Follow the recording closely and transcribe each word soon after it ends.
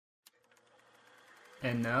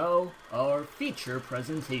And now, our feature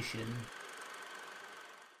presentation.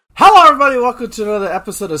 Hello everybody, welcome to another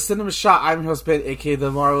episode of Cinema Shot. I'm your host Ben, aka The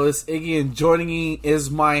Marvelous Iggy, and joining me is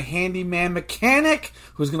my handyman mechanic,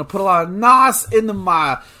 who's going to put a lot of NOS into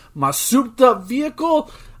my souped up vehicle.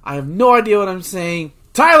 I have no idea what I'm saying.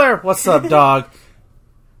 Tyler, what's up, dog?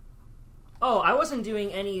 Oh, I wasn't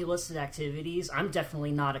doing any illicit activities. I'm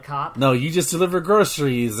definitely not a cop. No, you just deliver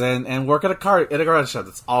groceries and work at a garage shop.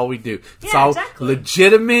 That's all we do. It's all exactly.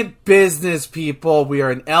 Legitimate business, people. We are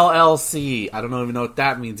an LLC. I don't even know what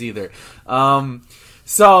that means either.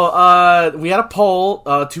 So we had a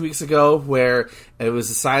poll 2 weeks ago where it was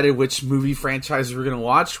decided which movie franchise we were going to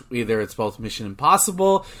watch. Either it's both Mission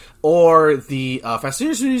Impossible or the Fast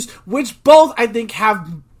and Furious movies, which both, I think,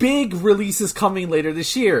 have big releases coming later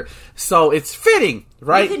this year. So it's fitting,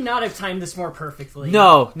 right? You could not have timed this more perfectly.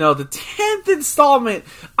 No, the 10th installment.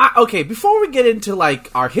 Okay, before we get into like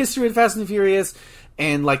our history of Fast and Furious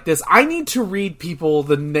and like this, I need to read people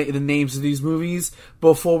the names of these movies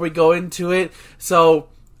before we go into it. So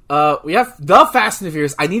we have The Fast and the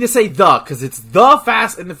Furious. I need to say the, because it's The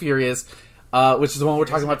Fast and the Furious, which is the one we're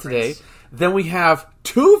talking about today. Then we have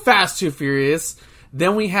Too Fast, Too Furious.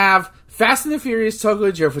 Then we have Fast and the Furious Tokyo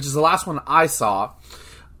Drift, which is the last one I saw.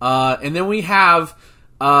 And then we have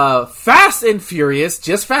Fast and Furious,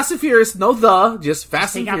 just Fast and Furious, no the, just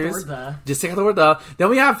Fast and Furious. Just take out the word the. Then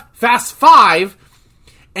we have Fast 5.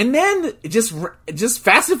 And then just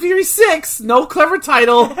Fast and Furious 6, no clever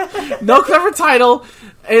title,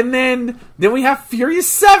 And then we have Furious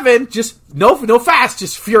 7, just no fast,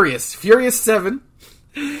 just Furious 7.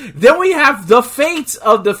 Then we have The Fate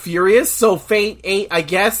of the Furious, so Fate 8, I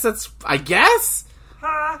guess.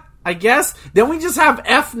 Then we just have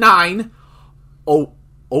F9. Oh,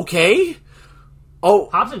 okay. Oh,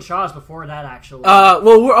 Hobbs and Shaw is before that, actually.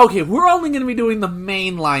 Well, we're only going to be doing the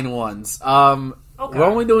mainline ones. Okay. We're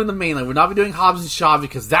only doing the mainline. We're not be doing Hobbs and Shaw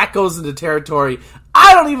because that goes into territory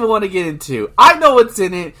I don't even want to get into. I know what's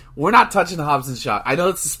in it. We're not touching Hobbs and Shaw. I know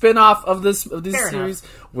it's a spin-off of this Fair series.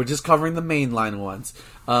 enough. We're just covering the mainline ones.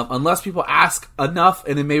 Unless people ask enough,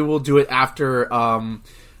 and then maybe we'll do it after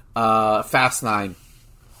Fast 9.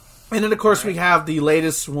 And then, of course, we have the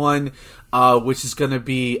latest one, which is going to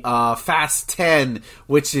be Fast 10,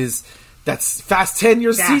 that's Fast 10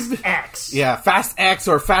 your seat. Fast X. Yeah, Fast X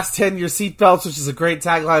or Fast 10 your seatbelts, which is a great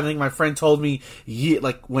tagline. I think my friend told me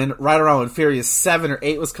right around when Furious 7 or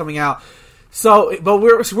 8 was coming out. So, but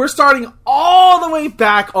we're starting all the way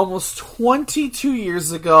back almost 22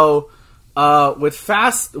 years ago with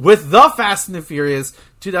the Fast and the Furious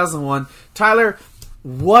 2001. Tyler,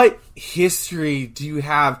 what history do you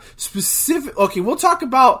have specific? Okay, we'll talk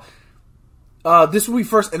about this movie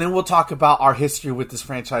first, and then we'll talk about our history with this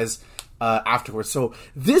franchise afterwards. So,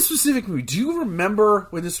 this specific movie, do you remember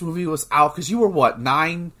when this movie was out? Because you were,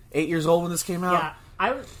 8 years old when this came out?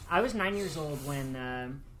 Yeah, I was 9 years old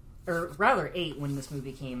when, or rather 8 when this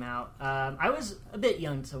movie came out. I was a bit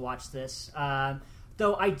young to watch this,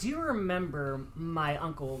 though I do remember my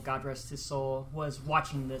uncle, God rest his soul, was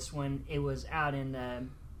watching this when it was out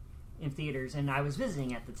in theaters, and I was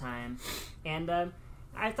visiting at the time, and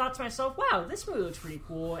I thought to myself, wow, this movie looks pretty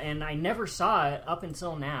cool, and I never saw it up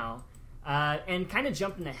until now. And kind of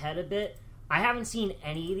jumping ahead a bit, I haven't seen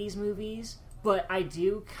any of these movies, but I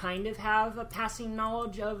do kind of have a passing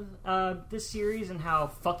knowledge of this series and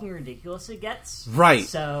how fucking ridiculous it gets. Right.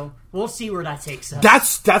 So, we'll see where that takes us.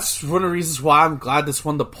 That's one of the reasons why I'm glad this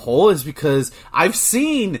won the poll, is because I've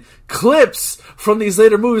seen clips from these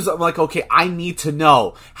later movies. I'm like, okay, I need to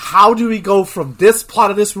know. How do we go from this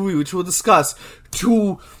plot of this movie, which we'll discuss,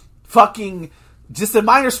 to fucking... Just a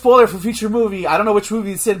minor spoiler for future movie. I don't know which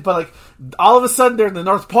movie it's in, but like all of a sudden they're in the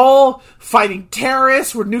North Pole fighting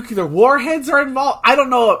terrorists where nuclear warheads are involved. I don't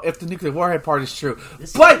know if the nuclear warhead part is true.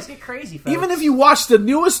 But get crazy, folks. Even if you watch the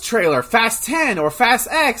newest trailer, Fast 10 or Fast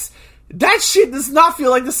X, that shit does not feel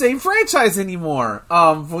like the same franchise anymore.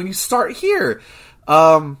 When you start here.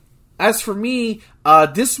 As for me,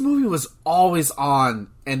 this movie was always on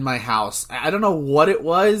in my house. I don't know what it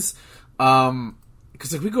was.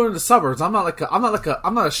 Because we go into the suburbs. I'm not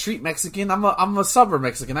a street Mexican. I'm a suburb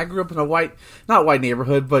Mexican. I grew up in a not white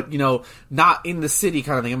neighborhood, but not in the city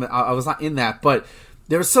kind of thing. I was not in that, but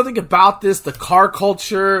there was something about this: the car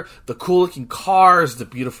culture, the cool looking cars, the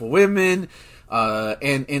beautiful women,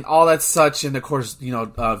 and all that such. And of course,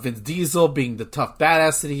 Vin Diesel being the tough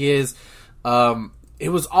badass that he is. It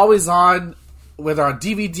was always on, whether on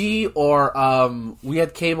DVD or we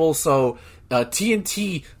had cable, so.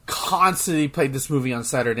 TNT constantly played this movie on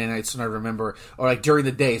Saturday nights, and I remember, or like during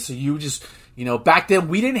the day. So you Back then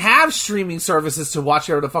we didn't have streaming services to watch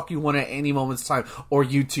whatever the fuck you want at any moment's time, or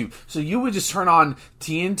YouTube. So you would just turn on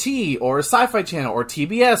TNT or Sci-Fi Channel or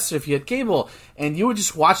TBS if you had cable, and you would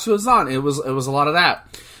just watch what was on. It was a lot of that.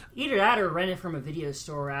 Either that or rent it from a video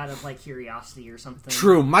store out of, like, curiosity or something.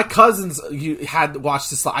 True. My cousins had watched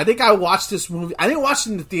this. I think I watched this movie. I didn't watch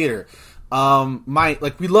it in the theater.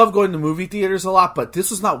 We love going to movie theaters a lot, but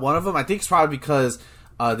this was not one of them. I think it's probably because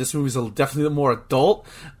this movie is definitely more adult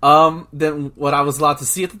than what I was allowed to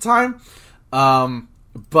see at the time.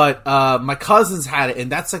 But my cousins had it,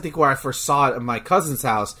 and that's, I think, where I first saw it at my cousin's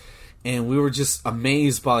house, and we were just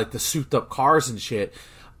amazed by, like, the souped-up cars and shit.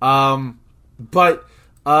 And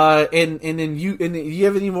then you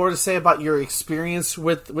have any more to say about your experience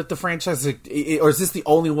with the franchise, or is this the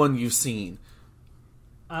only one you've seen?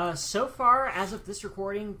 So far, as of this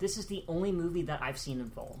recording, this is the only movie that I've seen in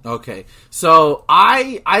full. Okay, so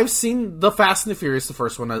I've seen the Fast and the Furious, the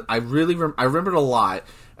first one. I really I remembered a lot.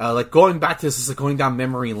 Like going back to this is like going down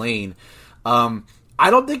memory lane. I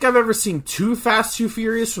don't think I've ever seen Too Fast, Too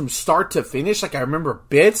Furious from start to finish. Like I remember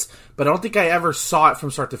bits, but I don't think I ever saw it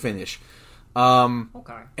from start to finish.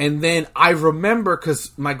 Okay. And then I remember,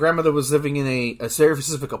 because my grandmother was living in a very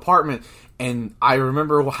specific apartment, and I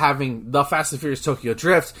remember having the Fast and Furious Tokyo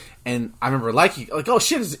Drift, and I remember liking, like, oh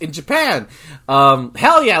shit, it's in Japan.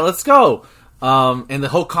 Hell yeah, let's go. And the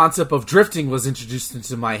whole concept of drifting was introduced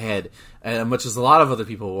into my head, much as a lot of other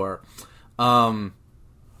people were. I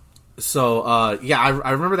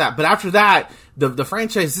remember that. But after that, the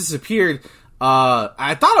franchise disappeared.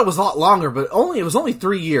 I thought it was a lot longer, but it was only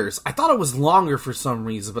 3 years. I thought it was longer for some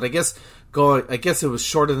reason, but I guess it was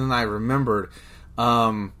shorter than I remembered.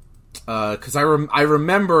 Because I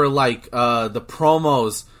remember like the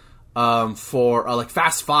promos for like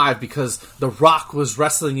Fast 5, because The Rock was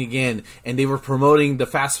wrestling again, and they were promoting the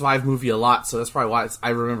Fast 5 movie a lot, so that's probably why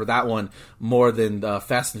I remember that one more than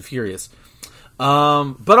Fast and Furious.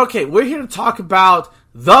 But okay, we're here to talk about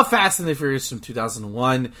the Fast and the Furious from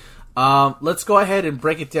 2001. Let's go ahead and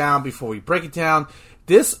break it down. Before we break it down,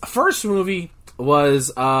 this first movie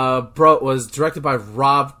was directed by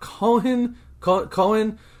Rob Cohen.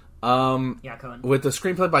 Cohen. With the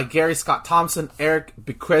screenplay by Gary Scott Thompson, Eric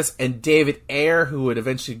Bequest, and David Ayer, who would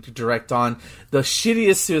eventually direct on the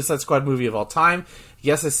shittiest Suicide Squad movie of all time.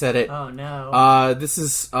 Yes, I said it. Oh no. This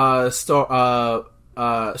is story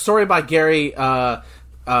by Gary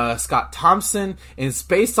Scott Thompson, and it's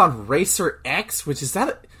based on Racer X, which is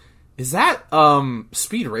that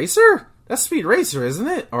Speed Racer? That's Speed Racer, isn't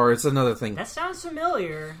it? Or it's another thing? That sounds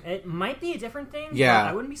familiar. It might be a different thing. Yeah.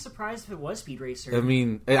 But I wouldn't be surprised if it was Speed Racer. I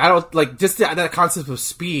mean, I don't like just that concept of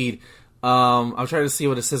speed. I'm trying to see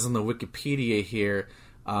what it says on the Wikipedia here,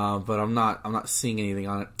 but I'm not seeing anything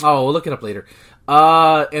on it. Oh, we'll look it up later.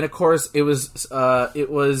 And of course, it was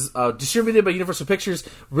distributed by Universal Pictures.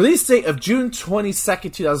 Release date of June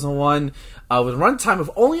 22nd, 2001. With a runtime of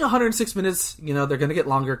only 106 minutes. You know, they're going to get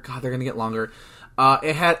longer. God, they're going to get longer.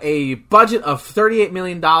 It had a budget of $38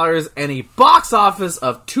 million and a box office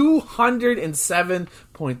of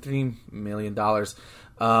 $207.3 million.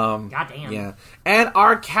 Goddamn. Yeah. And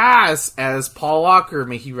our cast as Paul Walker,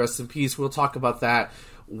 may he rest in peace. We'll talk about that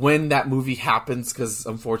when that movie happens, because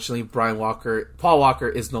unfortunately Paul Walker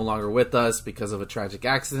is no longer with us because of a tragic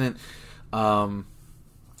accident. We'll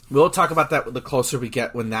talk about that the closer we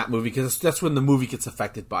get when that movie, because that's when the movie gets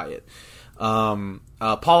affected by it. Paul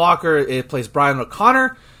Walker plays Brian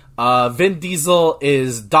O'Connor. Vin Diesel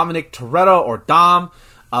is Dominic Toretto, or Dom.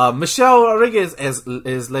 Michelle Rodriguez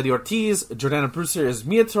is Letty Ortiz. Jordana Brewster is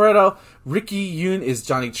Mia Toretto. Ricky Yoon is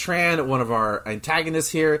Johnny Tran, one of our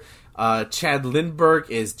antagonists here. Chad Lindbergh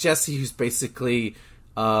is Jesse, who's basically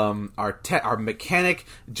our mechanic.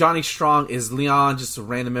 Johnny Strong is Leon, just a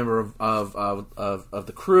random member of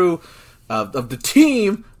the crew, of the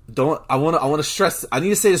team. I want to stress. I need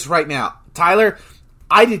to say this right now, Tyler.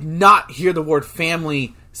 I did not hear the word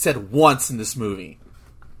family said once in this movie.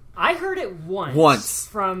 I heard it once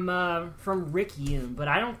from Rick Yoon, but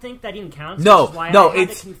I don't think that even counts. No, which is why no, I had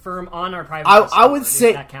it's to confirm on our private. I would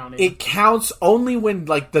say it counts only when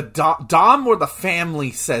like the Dom or the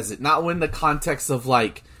family says it, not when the context of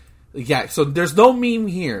like, yeah. So there's no meme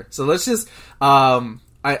here. So let's just okay.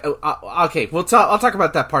 I'll talk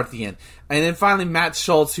about that part at the end, and then finally Matt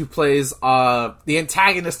Schultz, who plays the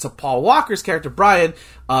antagonist to Paul Walker's character Brian,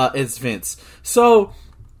 is Vince. So.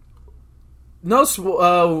 No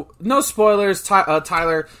spoilers,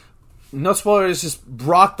 Tyler. No spoilers, just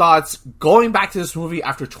raw thoughts. Going back to this movie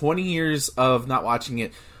after 20 years of not watching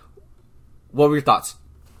it, what were your thoughts?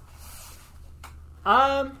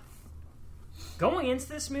 Going into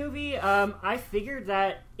this movie, I figured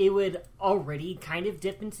that it would already kind of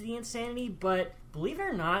dip into the insanity, but believe it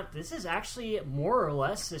or not, this is actually more or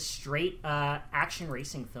less a straight action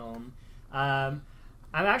racing film. I'm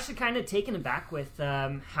actually kind of taken aback with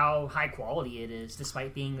how high quality it is,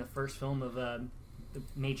 despite being the first film of a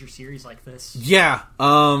major series like this. Yeah,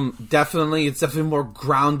 definitely. It's definitely more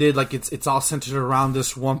grounded. Like it's all centered around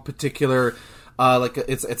this one particular.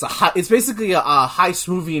 It's basically a heist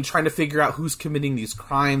movie and trying to figure out who's committing these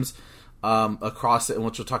crimes across it, and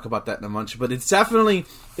which we'll talk about that in a bunch. But it's definitely,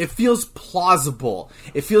 it feels plausible.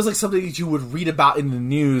 It feels like something that you would read about in the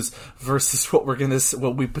news versus what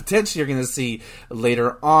we potentially are gonna see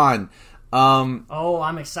later on.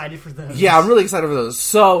 I'm excited for those. Yeah, I'm really excited for those.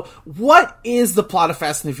 So, what is the plot of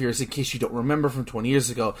Fast and the Furious, in case you don't remember from 20 years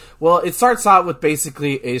ago? Well, it starts out with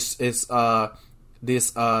basically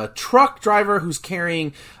this truck driver who's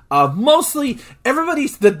carrying mostly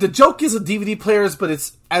everybody's the joke is with DVD players, but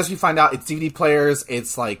it's, as you find out, it's DVD players.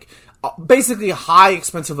 It's like basically high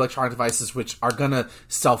expensive electronic devices which are gonna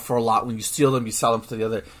sell for a lot. When you steal them, you sell them to the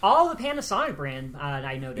other. All the Panasonic brand,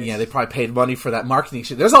 I noticed. Yeah, they probably paid money for that marketing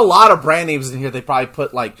shit. There's a lot of brand names in here. They probably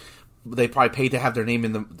paid to have their name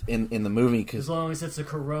in the movie, cause as long as it's a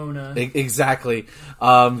Corona. Exactly.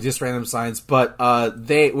 Just random signs. But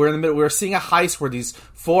we're in the middle. We're seeing a heist where these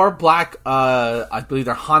 4 black, I believe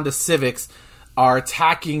they're Honda Civics, are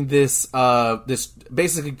attacking this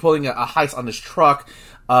basically pulling a heist on this truck.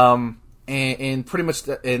 And pretty much,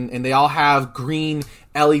 and they all have green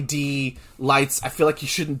LED lights. I feel like you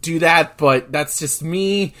shouldn't do that, but that's just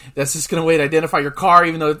me. That's just gonna way to identify your car,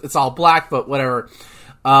 even though it's all black. But whatever.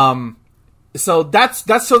 So that's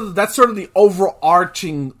sort of the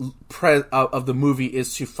overarching of the movie,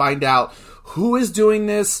 is to find out who is doing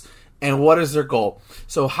this and what is their goal.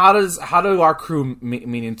 So how do our crew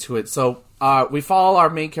meet into it? So we follow our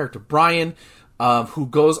main character Brian, who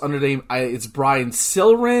goes under the name, it's Brian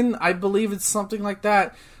Silrin, I believe it's something like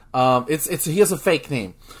that. He has a fake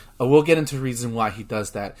name. We'll get into the reason why he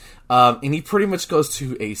does that. And he pretty much goes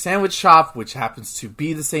to a sandwich shop, which happens to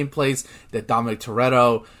be the same place that Dominic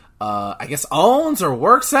Toretto, I guess, owns or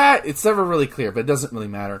works at. It's never really clear, but it doesn't really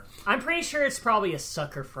matter. I'm pretty sure it's probably a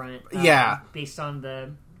sucker front. Yeah. Based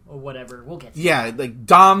on or whatever. We'll get to that. Like,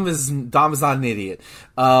 Dom is not an idiot.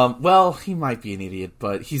 Well, he might be an idiot,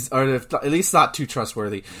 but at least not too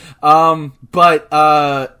trustworthy. But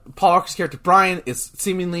Paul Walker's character, Brian, it's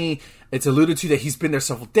alluded to that he's been there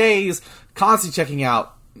several days, constantly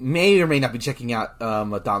may or may not be checking out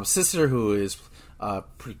Dom's sister, who is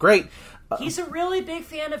pretty great. He's a really big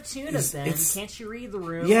fan of tuna, Ben. Can't you read the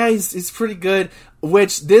room? Yeah, he's pretty good.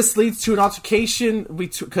 Which this leads to an altercation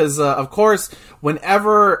because, of course,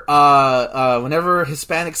 whenever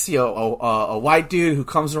Hispanics see a white dude who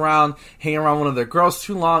comes around hanging around one of their girls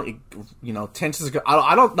too long, tensions go.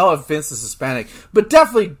 I don't know if Vince is Hispanic, but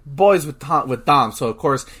definitely boys with Dom. So of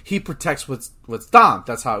course he protects what's Dom.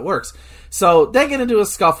 That's how it works. So they get into a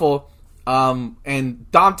scuffle,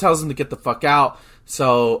 and Dom tells him to get the fuck out.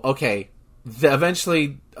 So okay.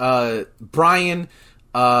 Eventually, Brian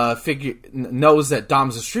knows that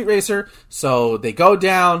Dom's a street racer, so they go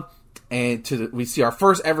down, and we see our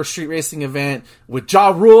first ever street racing event with Ja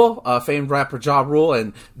Rule, famed rapper Ja Rule,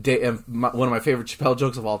 and one of my favorite Chappelle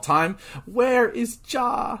jokes of all time. Where is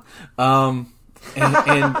Ja? And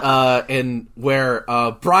where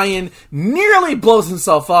Brian nearly blows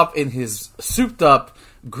himself up in his souped up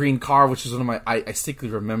green car, which is one of my I distinctly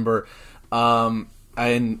remember.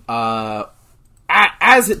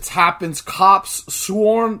 As it happens, cops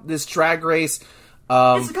swarm this drag race.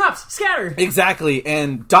 It's the cops! Scatter! Exactly,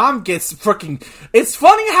 and Dom gets freaking... It's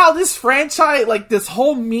funny how this franchise, like this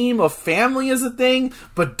whole meme of family is a thing,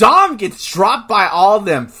 but Dom gets dropped by all of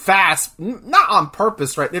them fast. Not on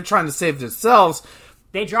purpose, right? They're trying to save themselves.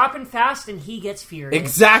 They drop him fast and he gets furious.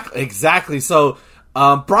 Exactly. So,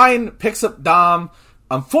 Brian picks up Dom.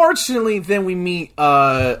 Unfortunately, then we meet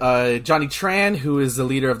Johnny Tran, who is the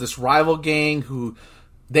leader of this rival gang. Who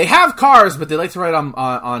they have cars, but they like to ride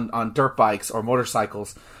on dirt bikes or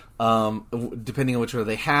motorcycles, depending on which one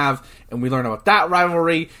they have. And we learn about that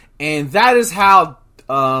rivalry, and that is how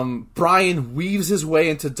Brian weaves his way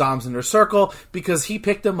into Dom's inner circle, because he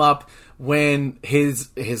picked him up when his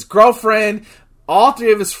girlfriend, all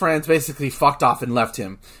 3 of his friends, basically fucked off and left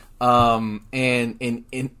him. And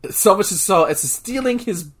so much so as to stealing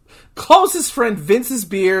his closest friend Vince's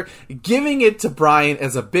beer, giving it to Brian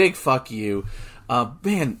as a big fuck you.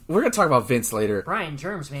 Man, we're gonna talk about Vince later. Brian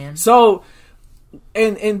germs, man. So,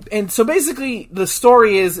 and so basically the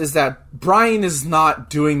story is that Brian is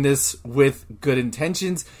not doing this with good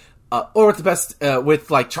intentions. or with the best, with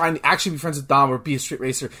like trying to actually be friends with Dom or be a street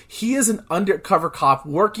racer. He is an undercover cop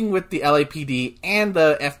working with the LAPD and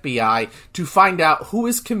the FBI to find out who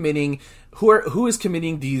is committing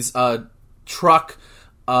these truck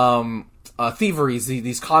thieveries,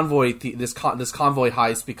 this convoy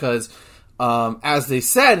heist. Because as they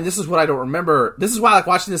said, and this is what I don't remember. This is why I like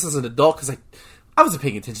watching this as an adult, because I wasn't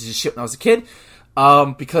paying attention to shit when I was a kid.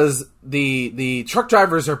 Because the truck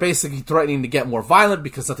drivers are basically threatening to get more violent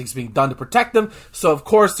because nothing's being done to protect them. So of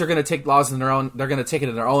course they're going to take laws in their own. They're going to take it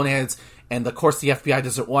in their own hands, and of course the FBI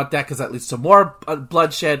doesn't want that because that leads to more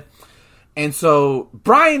bloodshed. And so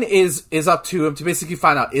Brian is up to him to basically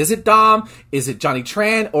find out, is it Dom, is it Johnny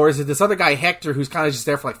Tran, or is it this other guy Hector who's kind of just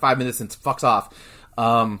there for like 5 minutes and fucks off.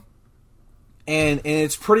 And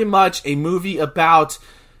it's pretty much a movie about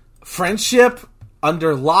friendship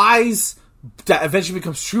under lies that eventually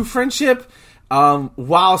becomes true friendship,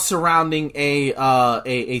 while surrounding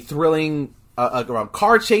a thrilling around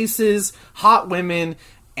car chases, hot women,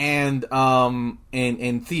 and all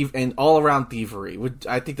around thievery.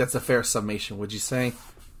 I think that's a fair summation. Would you say?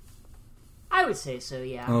 I would say so.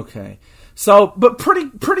 Yeah. Okay. So, but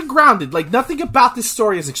pretty grounded. Like, nothing about this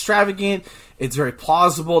story is extravagant. It's very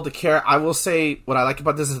plausible. I will say what I like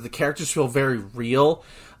about this is the characters feel very real.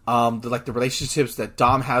 The relationships that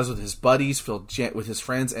Dom has with his buddies, with his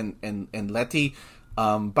friends, and Letty.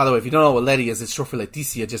 By the way, if you don't know what Letty is, it's short for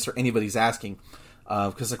Leticia, just for anybody's asking.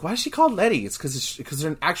 Because why is she called Letty? It's because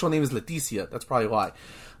her actual name is Leticia. That's probably why.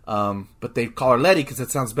 But they call her Letty because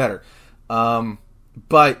it sounds better.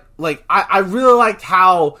 But like, I really liked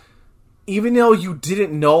how, even though you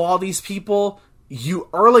didn't know all these people,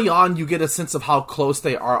 early on you get a sense of how close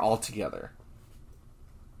they are all together.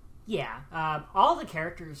 Yeah, all the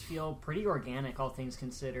characters feel pretty organic, all things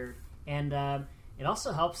considered, and it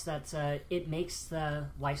also helps that it makes the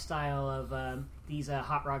lifestyle of these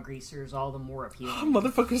hot rod greasers all the more appealing. Oh,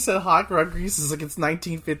 motherfucker said hot rod greasers like it's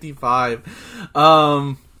 1955.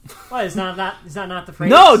 What, is that not the phrase?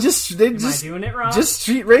 No, Am I doing it wrong? Just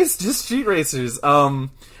street racers.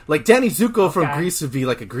 Like Danny Zuko from Grease would be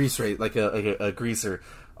like a grease race, like a greaser,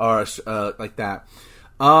 or like that.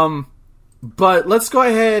 But let's go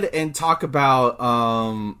ahead and talk about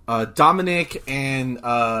Dominic and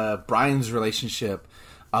Brian's relationship,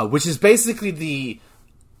 which is basically the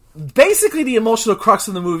emotional crux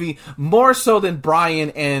of the movie, more so than Brian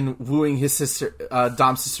and wooing his sister,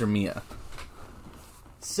 Dom's sister Mia.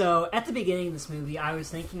 So at the beginning of this movie, I was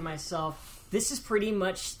thinking to myself, this is pretty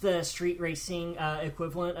much the street racing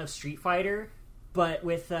equivalent of Street Fighter, but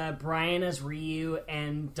with Brian as Ryu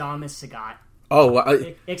and Dom as Sagat.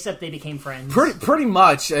 Oh, except they became friends. Pretty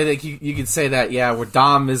much, I think you could say that. Yeah, where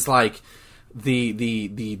Dom is like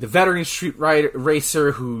the veteran street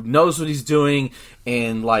racer who knows what he's doing,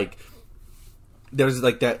 and like there's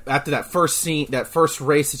like that after that first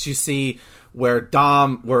race that you see where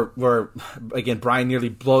again Brian nearly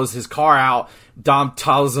blows his car out. Dom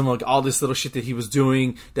tells him like all this little shit that he was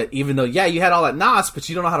doing. That even though you had all that nos, but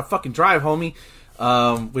you don't know how to fucking drive, homie.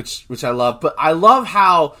 Which I love, but I love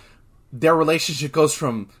how their relationship goes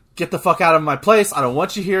from get the fuck out of my place, I don't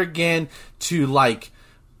want you here again, to like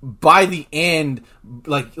by the end,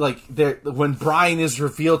 like when Brian is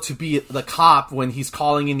revealed to be the cop when he's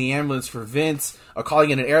calling in the ambulance for Vince, or calling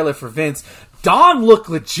in an airlift for Vince, Dom looked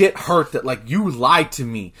legit hurt that like, you lied to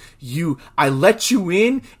me. I let you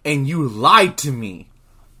in and you lied to me.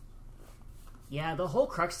 Yeah, the whole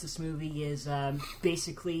crux of this movie is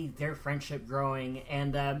basically their friendship growing,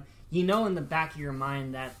 and you know in the back of your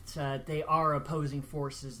mind that they are opposing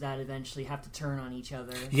forces that eventually have to turn on each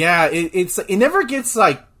other. Yeah, it never gets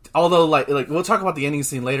like, although like we'll talk about the ending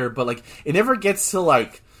scene later, but like it never gets to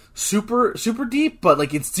like super deep, but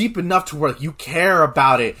like it's deep enough to where like, you care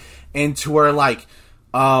about it, and to where like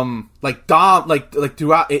Dom like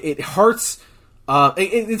throughout it hurts.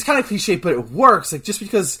 It's kind of cliche, but it works. Like just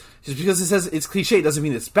because it says it's cliche doesn't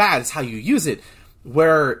mean it's bad. It's how you use it.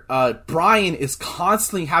 Where Brian is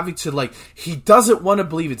constantly having to like, he doesn't want to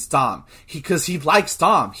believe it's Dom because he likes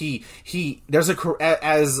Dom. There's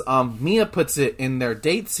as Mia puts it in their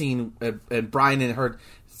date scene, and Brian and her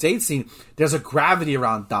date scene, there's a gravity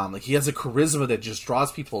around Dom. Like he has a charisma that just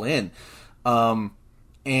draws people in. I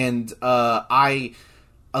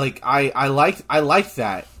like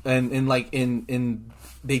that, and like in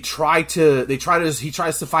he tries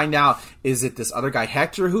to find out, is it this other guy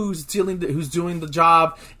Hector who's doing the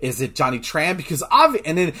job? Is it Johnny Tran? Because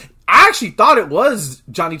and then I actually thought it was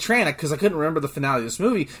Johnny Tran because I couldn't remember the finale of this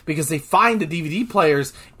movie, because they find the DVD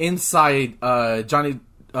players inside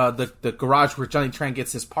the garage where Johnny Tran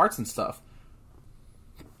gets his parts and stuff.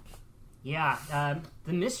 Yeah,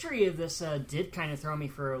 the mystery of this did kind of throw me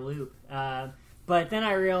for a loop. But then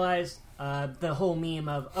I realized the whole meme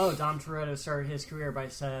of, Dom Toretto started his career by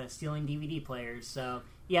stealing DVD players. So,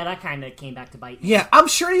 yeah, that kind of came back to bite me. Yeah, I'm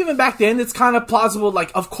sure even back then it's kind of plausible,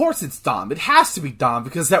 like, of course it's Dom. It has to be Dom,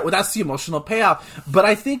 because that's the emotional payoff. But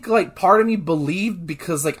I think, like, part of me believed,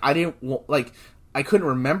 because, like, I couldn't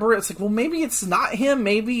remember it. It's like, well, maybe it's not him.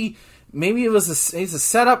 Maybe it was it's a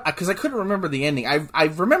setup, because I couldn't remember the ending. I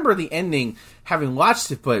remember the ending having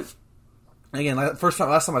watched it, but again, last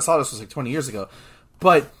time I saw this was like 20 years ago.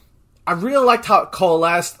 But I really liked how it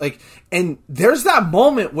coalesced. Like, and there's that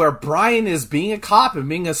moment where Brian is being a cop and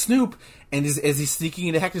being a snoop, and as he's sneaking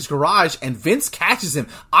into Hector's garage, and Vince catches him.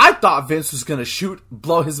 I thought Vince was going to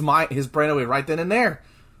blow his brain away right then and there.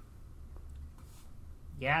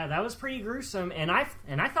 Yeah, that was pretty gruesome, and I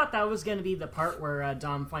thought that was going to be the part where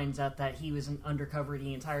Dom finds out that he was undercover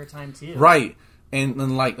the entire time too. Right,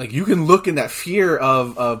 and like you can look in that fear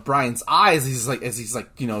of Brian's eyes. As he's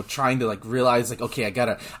trying to realize okay, I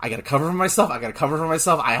gotta cover for myself.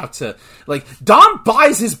 I have to Dom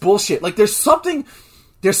buys his bullshit. Like there's something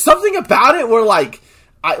about it where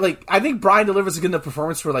I think Brian delivers a good enough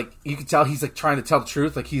performance where you can tell he's trying to tell the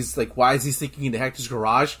truth. He's why is he sneaking into Hector's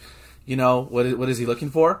garage? What is he looking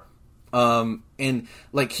for? And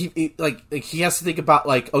he has to think about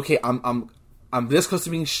okay, I'm this close to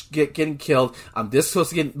being getting killed. I'm this close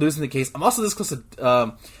to losing the case. I'm also this close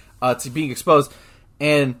to being exposed.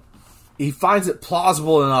 And he finds it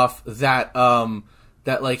plausible enough that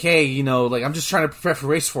hey, I'm just trying to prepare for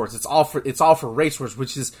Race Wars. It's all for Race Wars,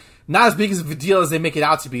 which is not as big of a deal as they make it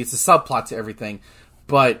out to be. It's a subplot to everything.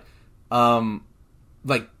 But Dom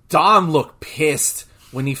looked pissed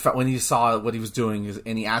when he saw what he was doing,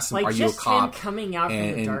 and he asked him, "Are you a cop?" Him coming out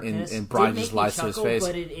from the darkness and Brian did just make lies me chuckle, to his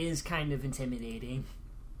face. but it is kind of intimidating.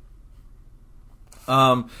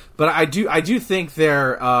 But I do think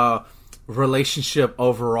their relationship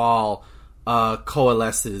overall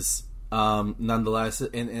coalesces nonetheless,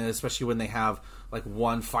 and especially when they have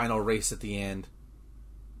one final race at the end.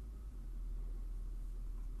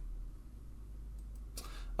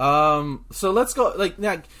 So let's go.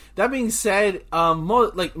 Now, that being said,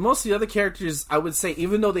 most of the other characters, I would say,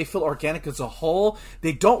 even though they feel organic as a whole,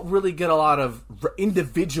 they don't really get a lot of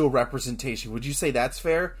individual representation. Would you say that's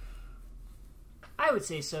fair? I would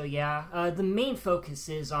say so, yeah. The main focus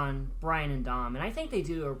is on Brian and Dom, and I think they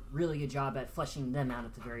do a really good job at fleshing them out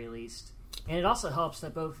at the very least. And it also helps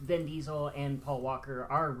that both Vin Diesel and Paul Walker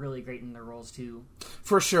are really great in their roles too.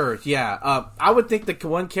 For sure, yeah. I would think the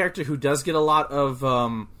one character who does get a lot of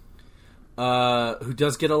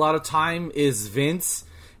time is Vince,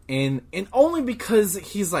 and only because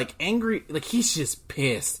he's angry, he's just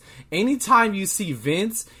pissed. Anytime you see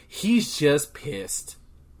Vince, he's just pissed.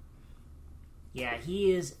 Yeah,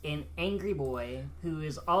 he is an angry boy who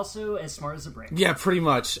is also as smart as a brick. Yeah, pretty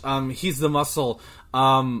much. He's the muscle.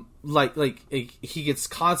 He gets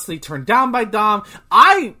constantly turned down by Dom.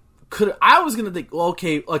 I was gonna think,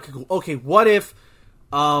 okay, what if,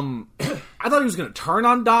 I thought he was gonna turn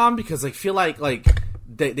on Dom, because I feel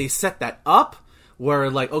they set that up where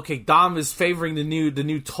okay, Dom is favoring the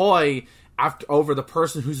new toy over the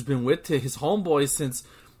person who's been with his homeboy since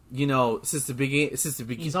the beginning.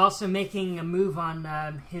 He's also making a move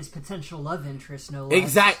on his potential love interest, no less.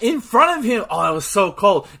 Exactly. In front of him. Oh, that was so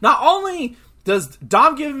cold. Not only does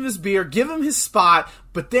Dom give him his beer, give him his spot,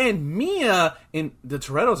 but then Mia, and the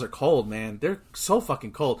Torettos are cold, man. They're so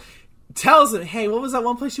fucking cold. Tells him, hey, what was that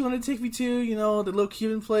one place you wanted to take me to? The little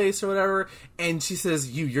Cuban place or whatever. And she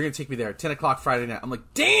says, you're going to take me there. 10 o'clock Friday night. I'm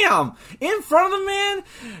like, damn! In front of the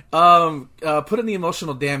man? Put in the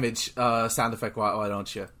emotional damage sound effect, why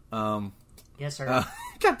don't you? Yes, sir.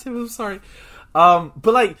 God damn it, I'm sorry.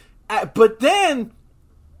 But then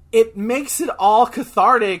it makes it all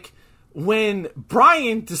cathartic when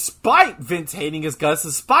Brian, despite Vince hating his guts,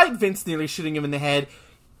 despite Vince nearly shooting him in the head,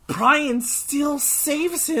 Brian still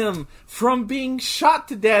saves him from being shot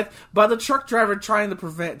to death by the truck driver trying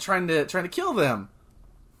to kill them.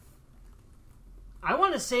 I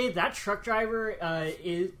want to say that truck driver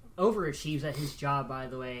overachieves at his job, by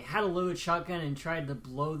the way. Had a loaded shotgun and tried to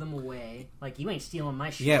blow them away. You ain't stealing my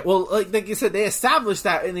shit. Yeah, well, like you said, they established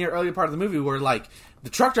that in the earlier part of the movie where, the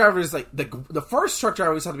truck driver is, the first truck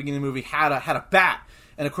driver we saw at the beginning of the movie had a bat.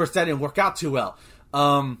 And, of course, that didn't work out too well.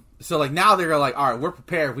 So, now they're all right, we're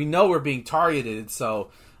prepared. We know we're being targeted,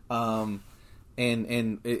 so, and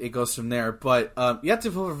it goes from there. But, you have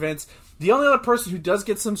to feel for Vince. The only other person who does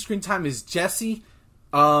get some screen time is Jesse.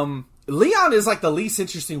 Leon is the least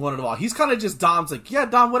interesting one of all. He's kind of just Dom's yeah,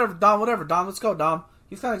 Dom, whatever, Dom, let's go, Dom.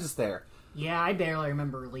 He's kind of just there. Yeah, I barely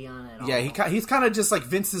remember Leon at all. Yeah, he's kind of just like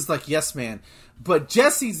Vince's like yes man, but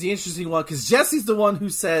Jesse's the interesting one because Jesse's the one who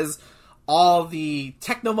says all the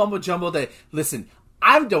techno mumbo jumbo that listen.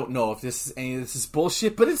 I don't know if any of this is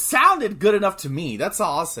bullshit, but it sounded good enough to me. That's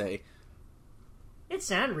all I'll say. It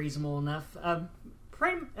sounded reasonable enough.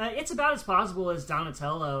 It's about as plausible as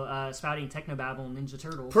Donatello spouting technobabble in Ninja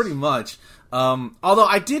Turtles. Pretty much. Although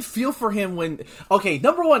I did feel for him when... Okay,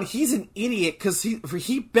 number one, he's an idiot because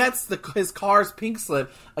he bets his car's pink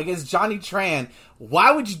slip against Johnny Tran.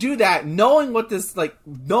 Why would you do that knowing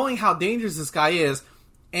knowing how dangerous this guy is?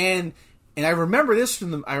 And I remember this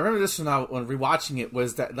when rewatching it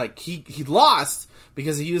was that like he lost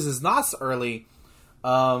because he used his NOS early.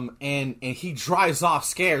 And he drives off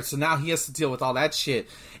scared, so now he has to deal with all that shit.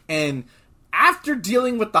 And after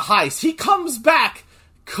dealing with the heist, he comes back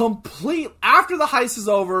complete after the heist is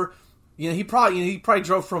over. He probably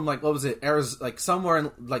drove from like what was it, Arizona, like somewhere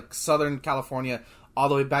in like Southern California, all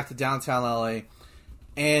the way back to downtown LA.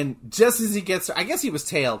 And just as he gets there, I guess he was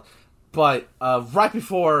tailed, but right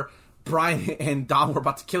before Brian and Dom were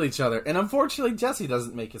about to kill each other, and unfortunately Jesse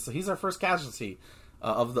doesn't make it, so he's our first casualty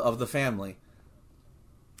of the family.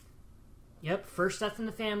 Yep, first death in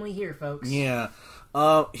the family here, folks. Yeah.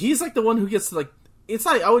 He's like the one who gets like it's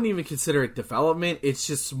not I wouldn't even consider it development. It's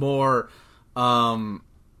just more most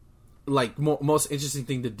interesting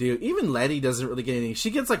thing to do. Even Letty doesn't really get anything. She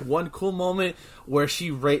gets like one cool moment where she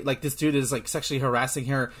like this dude is like sexually harassing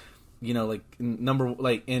her,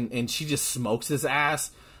 and she just smokes his ass.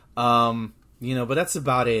 But that's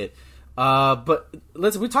about it. But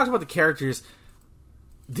we talked about the characters.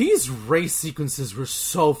 These race sequences were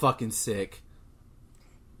so fucking sick.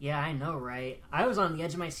 Yeah, I know, right? I was on the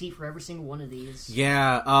edge of my seat for every single one of these.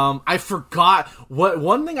 Yeah, I forgot.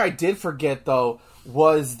 One thing I did forget, though,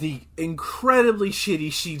 was the incredibly shitty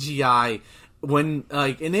CGI when,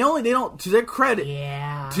 and they don't, to their credit,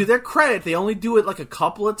 they only do it, like, a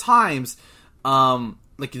couple of times,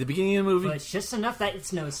 like, at the beginning of the movie. But it's just enough that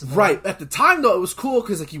it's noticeable. Right. At the time, though, it was cool,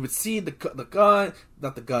 because, like, you would see the car,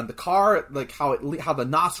 like, how the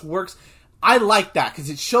NOS works. I like that, because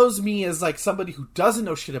it shows me as, like, somebody who doesn't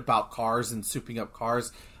know shit about cars and souping up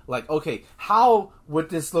cars, like, okay, how would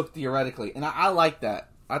this look theoretically? And I like that.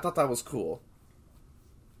 I thought that was cool.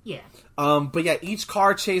 Yeah. But yeah, each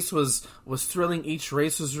car chase was thrilling. Each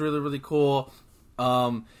race was really, really cool.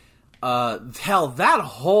 Hell, that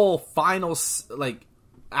whole final, like,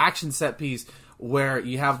 action set piece where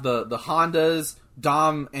you have the Hondas,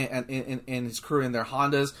 Dom and his crew in their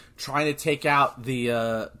Hondas trying to take out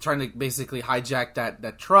trying to basically hijack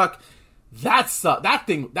that truck. That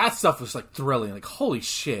stuff was like thrilling. Like, holy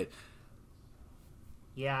shit.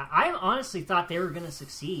 Yeah, I honestly thought they were going to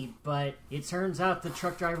succeed, but it turns out the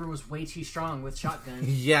truck driver was way too strong with shotgun.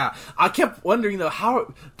 Yeah, I kept wondering though,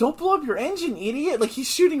 how don't blow up your engine, idiot! Like, he's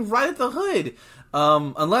shooting right at the hood.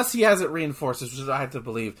 Unless he has it reinforced, which I have to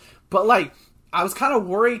believe. But like, I was kind of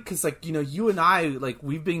worried because, like, you and I, like,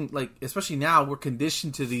 we've been, like, especially now, we're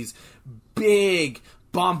conditioned to these big,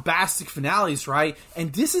 bombastic finales, right?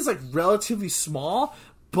 And this is, like, relatively small,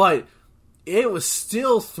 but it was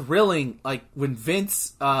still thrilling, like, when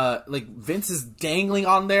Vince is dangling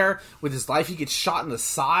on there with his life. He gets shot in the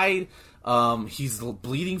side. He's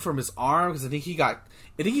bleeding from his arm because I think he got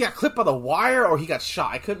clipped by the wire or he got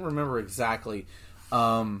shot. I couldn't remember exactly.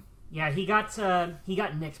 Yeah, he got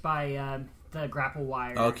nicked by the grapple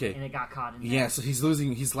wire. Okay. And it got caught in there. Yeah, so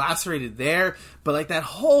he's lacerated there, but like that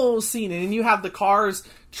whole scene, and then you have the cars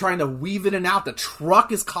trying to weave in and out. The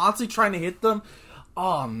truck is constantly trying to hit them.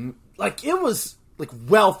 Like, it was like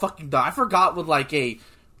well fucking done. I forgot with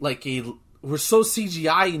we're so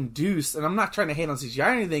CGI induced, and I'm not trying to hate on CGI or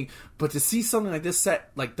anything, but to see something like this set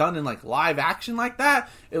like done in like live action like that,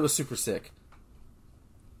 it was super sick.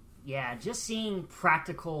 Yeah, just seeing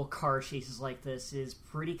practical car chases like this is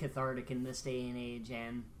pretty cathartic in this day and age,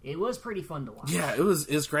 and it was pretty fun to watch. Yeah, it was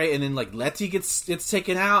great. And then like Letty gets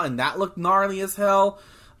taken out, and that looked gnarly as hell.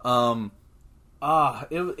 It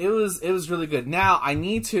was really good. Now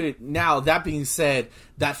that being said,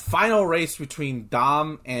 that final race between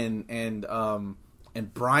Dom and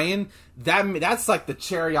Brian, that's like the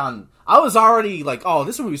cherry on. I was already like, oh,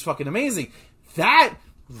 this movie's fucking amazing. That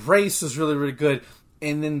race was really, really good.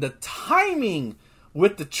 And then the timing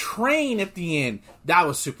with the train at the end, that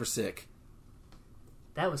was super sick.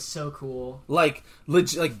 That was so cool. Like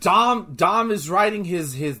Dom is riding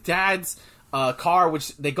his dad's car,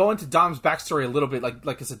 which they go into Dom's backstory a little bit.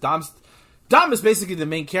 Like I said, Dom is basically the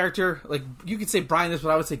main character. Like, you could say Brian is, but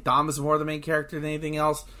I would say Dom is more the main character than anything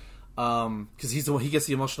else. Because he's the one, he gets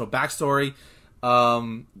the emotional backstory.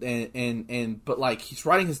 But like, he's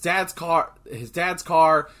riding his dad's car. His dad's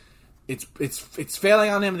car it's failing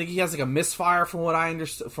on him. I think he has like a misfire from what I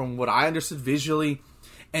understood visually,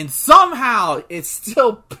 and somehow it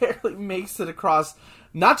still barely makes it across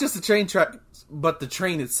not just the train track but the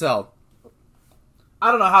train itself.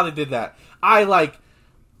 I don't know how they did that. I like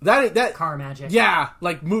that car magic. Yeah,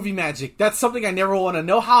 like movie magic. That's something I never want to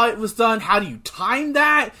know how it was done. How do you time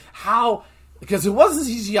that? How, because it wasn't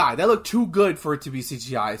CGI. That looked too good for it to be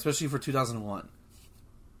CGI, especially for 2001.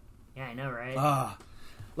 Yeah, I know, right?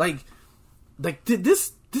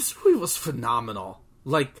 This movie was phenomenal.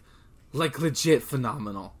 Like legit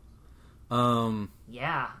phenomenal.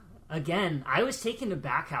 Yeah. Again, I was taken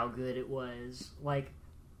aback how good it was. Like,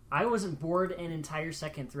 I wasn't bored an entire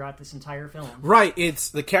second throughout this entire film. Right, it's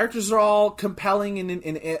the characters are all compelling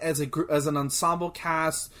and as an ensemble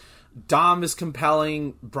cast. Dom is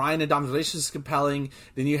compelling. Brian and Dom's relationship is compelling.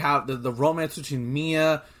 Then you have the romance between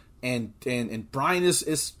Mia and Brian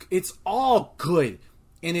is it's all good,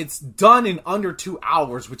 and it's done in under 2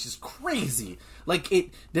 hours, which is crazy.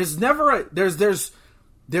 Like there's never there's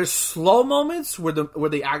slow moments where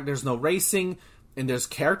they act. There's no racing. And there's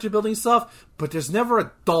character building stuff, but there's never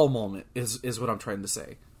a dull moment, is what I'm trying to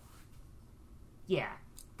say. Yeah.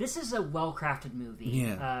 This is a well-crafted movie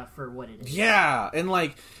for what it is. Yeah, and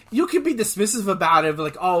like, you could be dismissive about it, but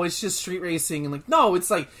like, oh, it's just street racing, and like, no,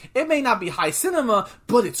 it's like, it may not be high cinema,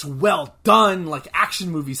 but it's well done, like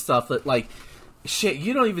action movie stuff that like, shit,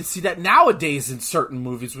 you don't even see that nowadays in certain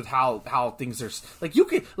movies with how things are. Like, you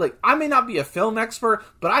could, like, I may not be a film expert,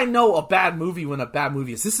 but I know a bad movie when a bad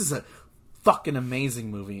movie is. This is a fucking amazing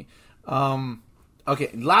movie. Okay,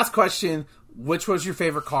 last question. Which was your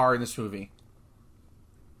favorite car in this movie?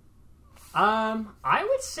 I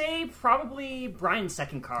would say probably Brian's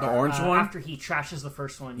second car. The orange one? After he trashes the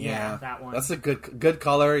first one. Yeah, that one. That's a good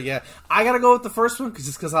color, yeah. I gotta go with the first one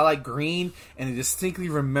because I like green, and I distinctly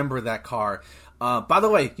remember that car. By the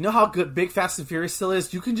way, you know how good Big Fast and Furious still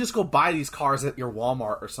is? You can just go buy these cars at your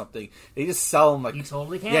Walmart or something. They just sell them like... You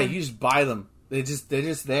totally can. Yeah, you just buy them. They're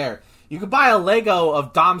just there. You could buy a Lego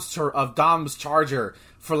of Dom's Charger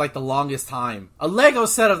for like the longest time. A Lego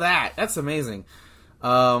set of that. That's amazing.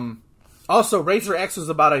 Also, Racer X was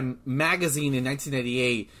about a magazine in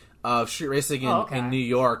 1988 of street racing in New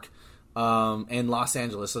York and Los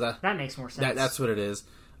Angeles. So that makes more sense. That's what it is.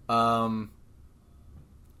 So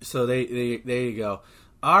there you go.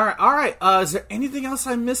 All right. Is there anything else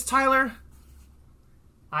I missed, Tyler?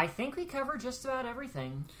 I think we covered just about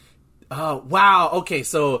everything. Wow. Okay,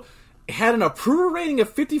 so it had an approval rating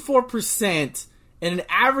of 54% and an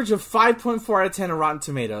average of 5.4 out of 10 on Rotten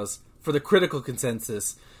Tomatoes for the critical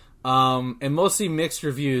consensus. And mostly mixed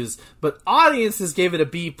reviews, but audiences gave it a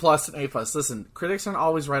B+ and A+. Listen, critics aren't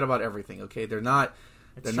always right about everything, okay? They're not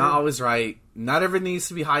always right. Not everything needs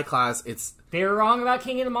to be high class. They're wrong about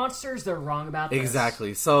King of the Monsters, they're wrong about this.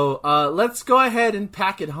 Exactly. So, let's go ahead and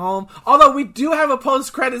pack it home. Although we do have a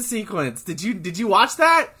post-credit sequence. Did you watch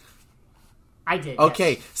that? I did.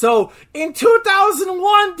 Okay, yes. So in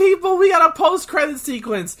 2001, people, we got a post-credit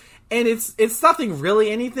sequence, and it's nothing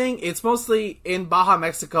really anything. It's mostly in Baja,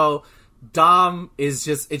 Mexico. Dom is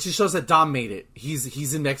just, it just shows that Dom made it.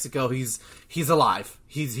 He's in Mexico. He's alive.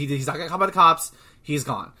 He's not gonna come by the cops. He's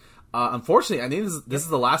gone. Unfortunately, I think this is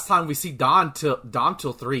the last time we see Dom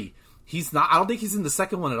till 3. He's not. I don't think he's in the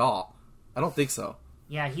second one at all. I don't think so.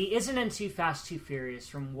 Yeah, he isn't in Too Fast, Too Furious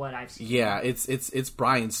from what I've seen. Yeah, it's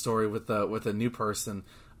Brian's story with a new person.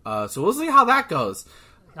 So we'll see how that goes.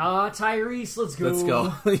 Tyrese, let's go. Let's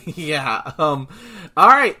go. Yeah. All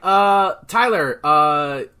right,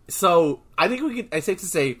 Tyler. So I think it's safe to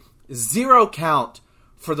say 0 count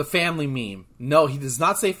for the family meme. No, he does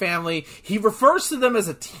not say family. He refers to them as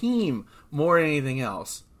a team more than anything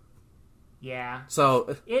else. Yeah.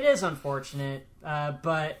 So it is unfortunate,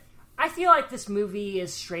 but I feel like this movie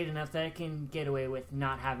is straight enough that it can get away with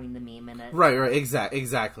not having the meme in it. Right,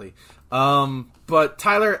 exactly. But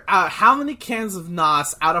Tyler, how many cans of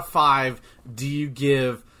NOS out of 5 do you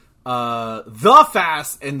give The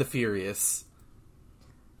Fast and the Furious?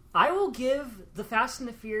 I will give The Fast and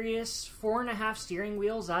the Furious 4.5 steering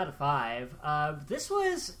wheels out of 5. This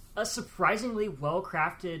was a surprisingly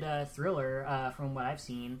well-crafted thriller from what I've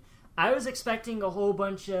seen. I was expecting a whole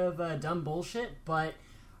bunch of dumb bullshit, but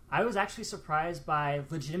I was actually surprised by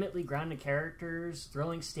legitimately grounded characters,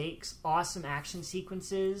 thrilling stakes, awesome action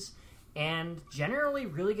sequences, and generally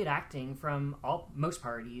really good acting from most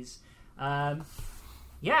parties.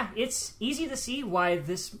 Yeah, it's easy to see why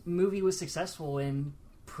this movie was successful and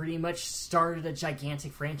pretty much started a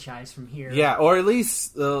gigantic franchise from here. Yeah, or at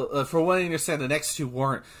least, for what I understand, the next two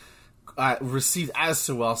weren't. received as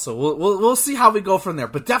so well. So we'll see how we go from there.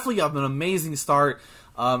 But definitely an amazing start.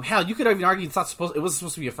 Hell, you could even argue it wasn't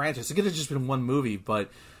supposed to be a franchise. It could have just been one movie, but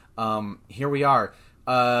here we are.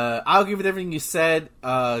 I'll give it everything you said.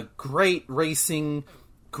 Great racing,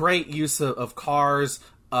 great use of cars,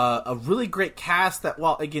 a really great cast that,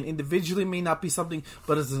 while again individually may not be something,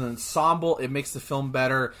 but as an ensemble, it makes the film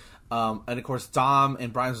better. And of course, Dom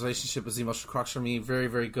and Brian's relationship is the emotional crux for me. Very,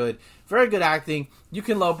 very good. Very good acting. You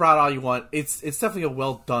can lowbrow it all you want. It's definitely a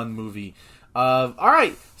well done movie.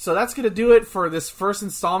 Alright, so that's going to do it for this first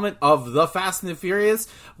installment of The Fast and the Furious.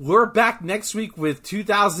 We're back next week with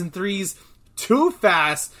 2003's Too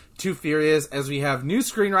Fast, Too Furious, as we have new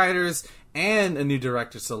screenwriters and a new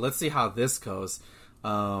director. So let's see how this goes.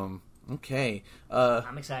 Okay.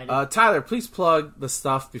 I'm excited. Tyler, please plug the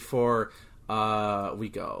stuff before we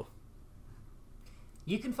go.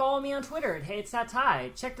 You can follow me on Twitter at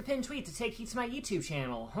HeyIt'sThatTy. Check the pinned tweet to take you to my YouTube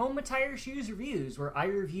channel, Home of Tire Shoes Reviews, where I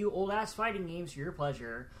review old-ass fighting games for your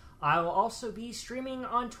pleasure. I will also be streaming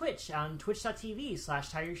on Twitch, on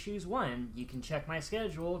twitch.tv/TireShoes1. You can check my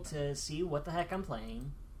schedule to see what the heck I'm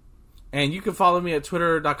playing. And you can follow me at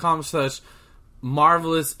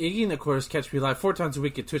twitter.com/MarvelousIggy. And of course, catch me live 4 times a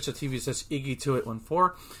week at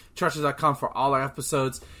twitch.tv/Iggy2814. Charges.com for all our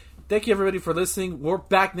episodes. Thank you, everybody, for listening. We're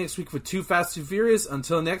back next week with Too Fast, Too Furious.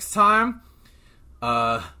 Until next time,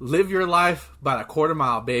 live your life by a quarter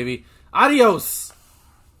mile, baby. Adios!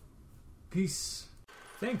 Peace.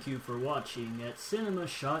 Thank you for watching at Cinema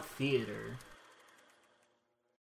Shot Theater.